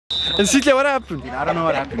And Sitle, what happened? I don't know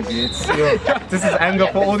what happened, dude. This is anger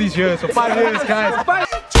for all these years, for 5 years, guys.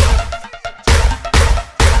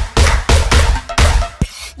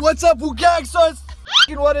 What's up, WOOGANG? So it's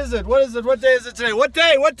what is it? What day is it today? What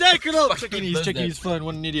day, Kunal? Checking his phone,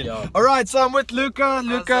 what an idiot. Yeah. Alright, so I'm with Luca, in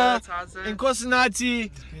Kosinati,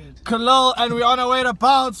 Kalal, and we're on our way to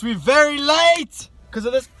bounce. We're very late because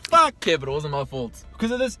of this fuck. Yeah, but it wasn't my fault.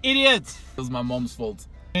 Because of this idiot. It was my mom's fault.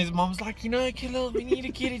 His mom's like, you know, Kalal, we need to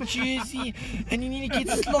get a jersey and you need to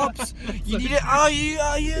get slops. You need to, are you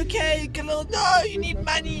okay, Kalal? No, you need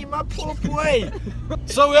money, my poor boy.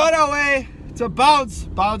 So we're on our way to bounce.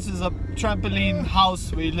 Bounce is a trampoline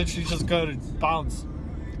house where you literally just go to bounce.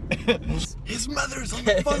 His mother is on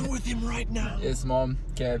the phone with him right now. Yes, mom.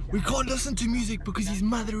 Okay. We can't listen to music because his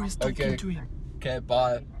mother is talking to him. Okay,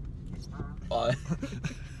 bye. Bye.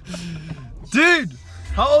 Dude,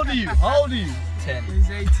 how old are you? 10. He's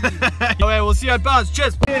 18. Okay, we'll see you at bounce.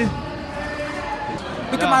 Cheers.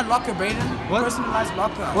 Look at my locker, Braydon. What? Personalized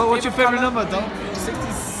locker. What's your favorite number, dog?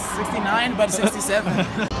 69, but 67.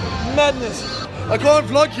 Madness. I can't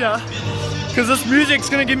vlog here because this music's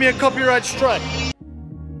gonna give me a copyright strike.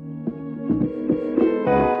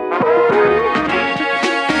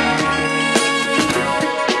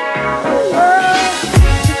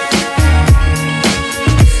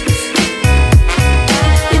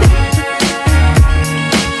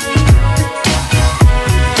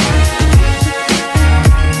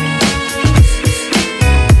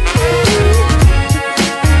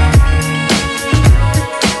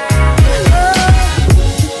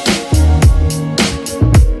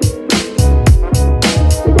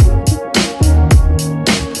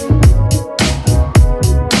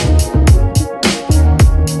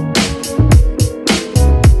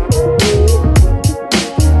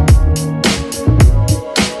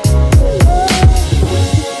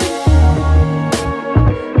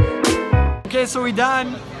 So we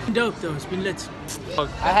done. Dope though, it's been lit.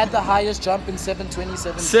 I had the highest jump in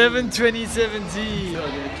 720-17. 720-17.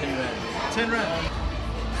 10 rand.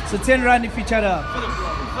 So 10 rand if each other.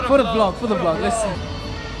 For the vlog, let's see.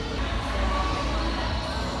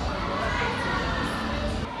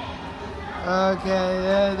 Okay,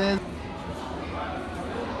 yeah, there's.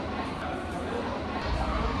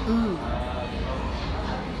 Ooh.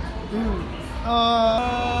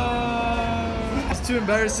 It's too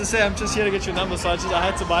embarrassed to say. I'm just here to get your number, so I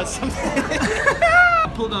had to buy something.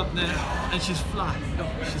 I pulled up there, and she's fly.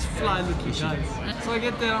 She's fly looking, guys. So I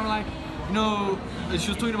get there, I'm like, you know, she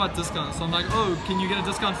was talking about discounts. So I'm like, oh, can you get a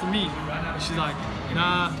discount for me? And she's like,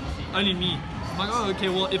 nah, only me. I'm like, oh, okay.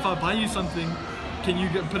 Well, if I buy you something, can you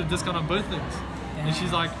put a discount on both things? And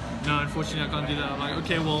she's like, no, unfortunately, I can't do that. I'm like,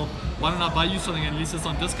 okay, well, why don't I buy you something and at least it's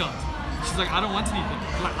on discount? She's like, I don't want anything.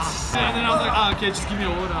 I'm like, ah. And then I was like, okay, just give me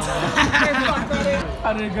an order.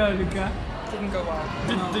 How did it go, Luca? Didn't go well.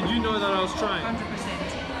 Did you know that I was trying? 100%.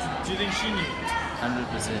 Do you think she knew?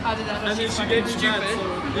 100%. How did that? And then she gave me that,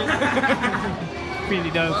 so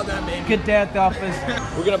Really dope. Well done, man. Good day at the office.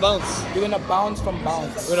 we're gonna bounce. You're gonna bounce from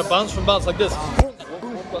bounce. We're gonna bounce from bounce like this.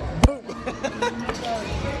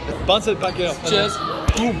 Bounce it back up. Cheers.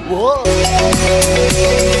 Whoa.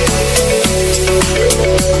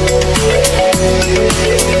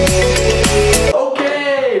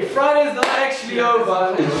 Okay, Friday's not actually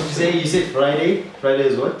over. You said Friday? Friday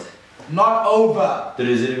is what? Not over. There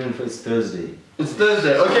is even for it's Thursday. It's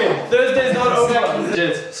Thursday. Okay, Thursday's not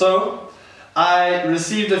over. So, I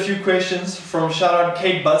received a few questions from shout out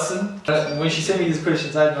Kate Busson. When she sent me these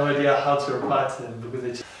questions, I had no idea how to reply to them because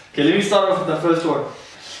they. Okay, let me start off with the first one.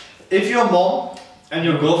 If your mom and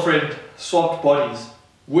your girlfriend swapped bodies,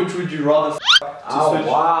 which would you rather to switch?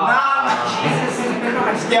 Wow.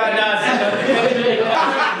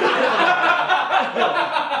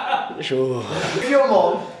 Sure. If your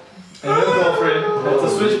mom and your girlfriend had to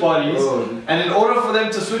switch bodies, and in order for them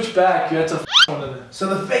to switch back, you had to one of them. So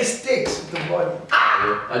the face sticks with the body.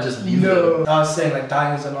 I just leave No. I was saying like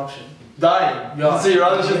dying is an option. Dying? Yeah. So you'd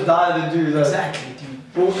rather just die than do that? Exactly, dude.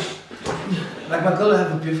 Like my girl will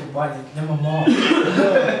have a beautiful body, then my mom.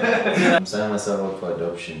 I'm signing myself up for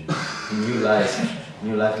adoption. New life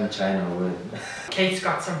in China. Kate's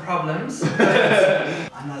got some problems.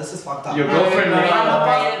 I know this is fucked up. Your girlfriend.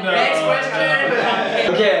 Next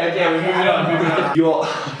question. Okay, we're moving on.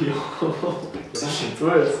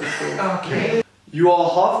 Okay. You are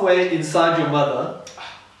halfway inside your mother.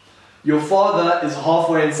 Your father is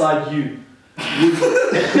halfway inside you.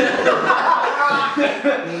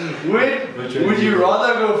 Would you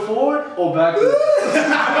rather go forward or backwards?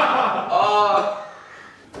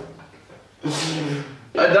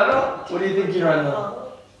 I don't know. What are you thinking right now?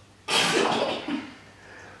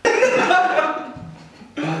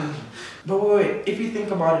 But wait, if you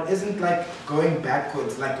think about it, isn't like going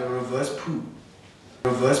backwards like a reverse poo?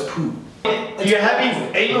 Reverse poo. You're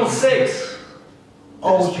having anal sex.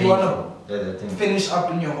 Oh, you wanna That thing. finish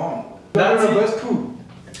up in your arm? That's reverse poo.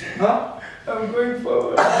 Huh? I'm going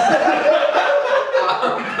forward.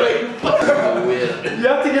 Weird. You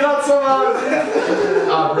have to get out somehow.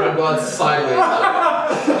 Ah, bro, I'm going sideways. I'm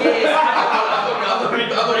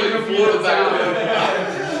not even floating back.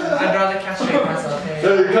 I'd rather castrate myself. Hey. No,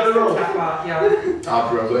 you cut it off. Yeah. Ah,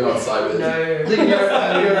 bro, I'm going on sideways. No.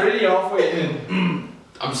 You're already halfway in.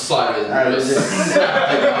 I'm sideways.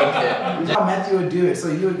 Okay. How Matthew would do it, so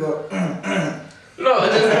you would go. No, I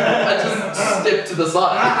just step to the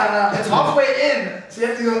side. It's halfway in, so you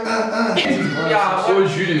have to go. Yeah. What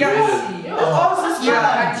would you do, Braydon?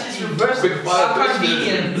 Yeah, I just reverse Quick fire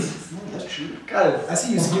convenience. That's true. Guys, I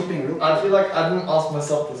see you skipping real quick. I feel like I didn't ask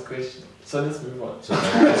myself this question, so let's move on.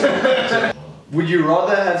 Would you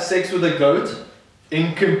rather have sex with a goat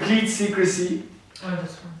in complete secrecy,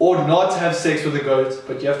 or not have sex with a goat,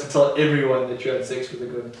 but you have to tell everyone that you had sex with a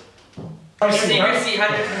goat? Secrecy,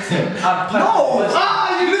 100%. No!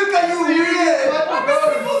 You look at you weird!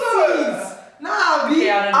 Nah, B,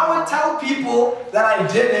 I would tell people that I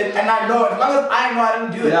did it, and I know, as long as I know I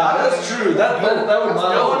didn't do it. Yeah, that's true. That would No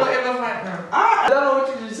matter. one will ever find her. I don't know what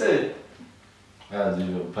you just said. Yeah, dude,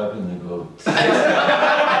 you're piping the goat.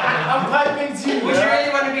 I'm piping to you. Would you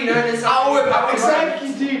really want to be known as I would, exactly,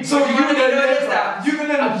 dude. So you're gonna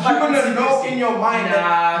know in your mind that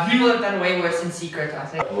Nah, people have done way worse in secret, I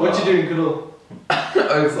think. What you doing, Kadul? I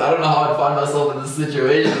don't know how I'd find myself in this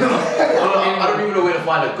situation. I don't even know where to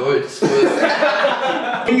find a goat.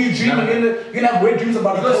 when you dream, you're gonna have weird dreams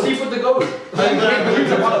about a Go goat. sleep with the goat. Weird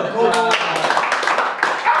dreams about a goat.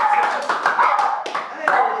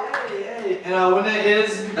 And our winner is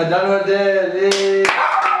Adano Dele.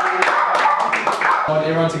 I want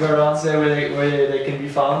everyone to go around and say where they can be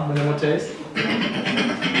found, Minimum Taste.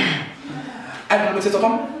 At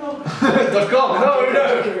Molemotes.com? No.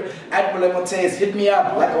 At Molemotes, hit me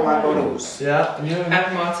up, like all my photos. Yeah, and you?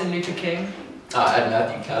 At Martin Luther King. At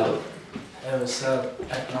Matthew Callow. Hey, what's up?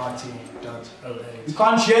 At naughty.08. We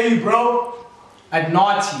can't hear you, bro. At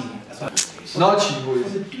naughty. Naughty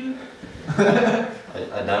boys.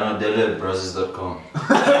 I don't know, DeleBroses.com.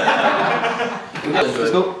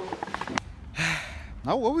 Let's go.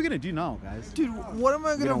 Now, what are we gonna do now, guys? Dude, what am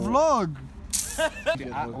I gonna vlog?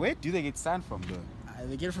 Where do they get sand from, though?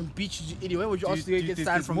 They get it from beaches anyway. Would you ask to get sand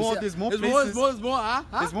there's from? more There's places. huh?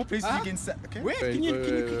 There's more places you can sand. Okay. Where? Can you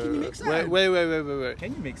make sand? Wait.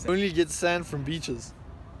 Can you make sand? Only get sand from beaches.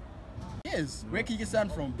 Yes. Where can you get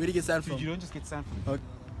sand from? Where do you get sand from? Dude, you don't just get sand from.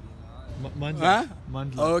 Mandla. Huh?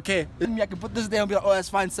 Mandla. Oh, okay. I can put this there and be like, oh, that's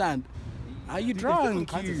fine sand. Are you drunk?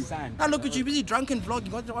 kinds of sand. Now look at you, busy drunk and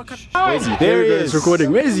vlogging. Where is he? There he is.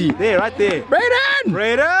 Recording. Where is he? There, right there.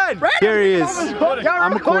 Braydon! Here he is.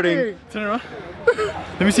 I'm recording. Turn around.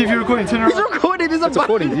 Let me see if you're recording. Turn He's around. recording. There's a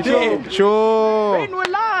Recording. Sure. Braydon, we're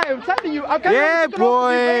live. I'm telling you. I'm Yeah,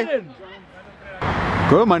 boy.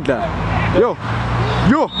 Go, Mandla. Yo.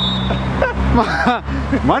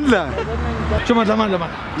 Mandla.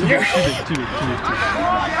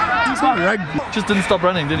 Just didn't stop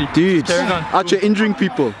running, did he? Dude, Carried on. out here injuring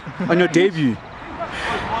people on your debut.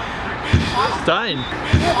 Dying.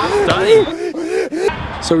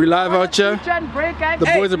 So we live out here. The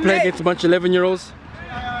boys are playing against a bunch of 11-year-olds.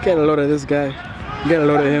 Get a load of this guy. Get a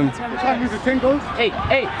load of him.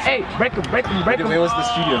 Hey, break him. Where was the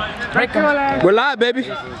studio? Break him. We're live, baby.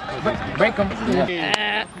 Break him.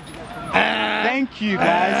 Thank you,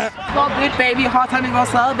 guys. Well, good, baby. Hot time to go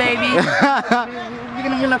slow, baby. You're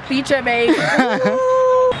gonna win a feature, baby.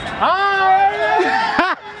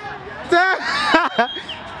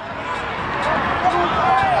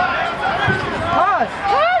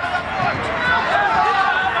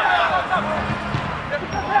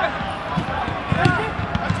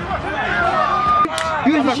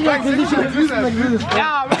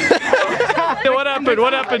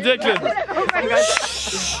 What happened, Declan?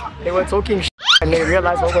 They were talking and they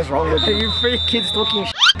realized what was wrong with them. You freak kids talking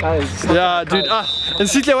guys. Yeah, dude. And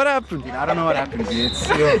Sitle, what happened? I don't know what happened, dude.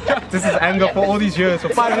 This is anger for all these years, for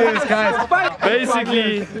 5 years, guys.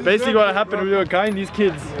 Basically what happened, we were guiding these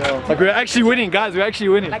kids. Like, we were actually winning, guys. We were actually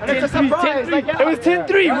winning. It was 10-3.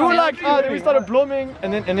 We were like, then we started blooming,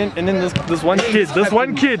 and then this one kid,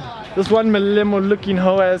 This one Malemo looking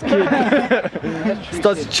hoe ass kid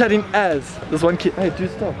starts chatting ass. This one kid, hey dude,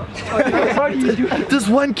 stop. This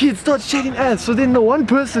one kid starts chatting ass. So then the one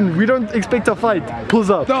person we don't expect to fight pulls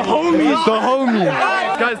up. The homie. The homie.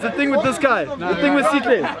 Guys, the thing with this guy, the thing with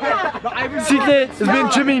Sitle has been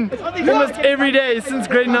gymming almost every day since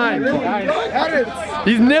grade 9.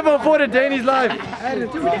 He's never fought a day in his life.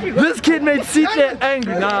 This kid made Sitle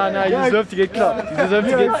angry. Nah, you deserve to get clapped. You deserve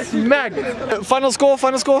to get smacked. Final score.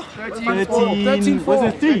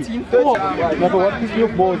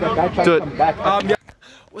 13-4.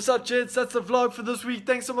 What's up, kids? That's the vlog for this week.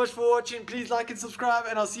 Thanks so much for watching. Please like and subscribe,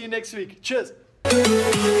 and I'll see you next week. Cheers.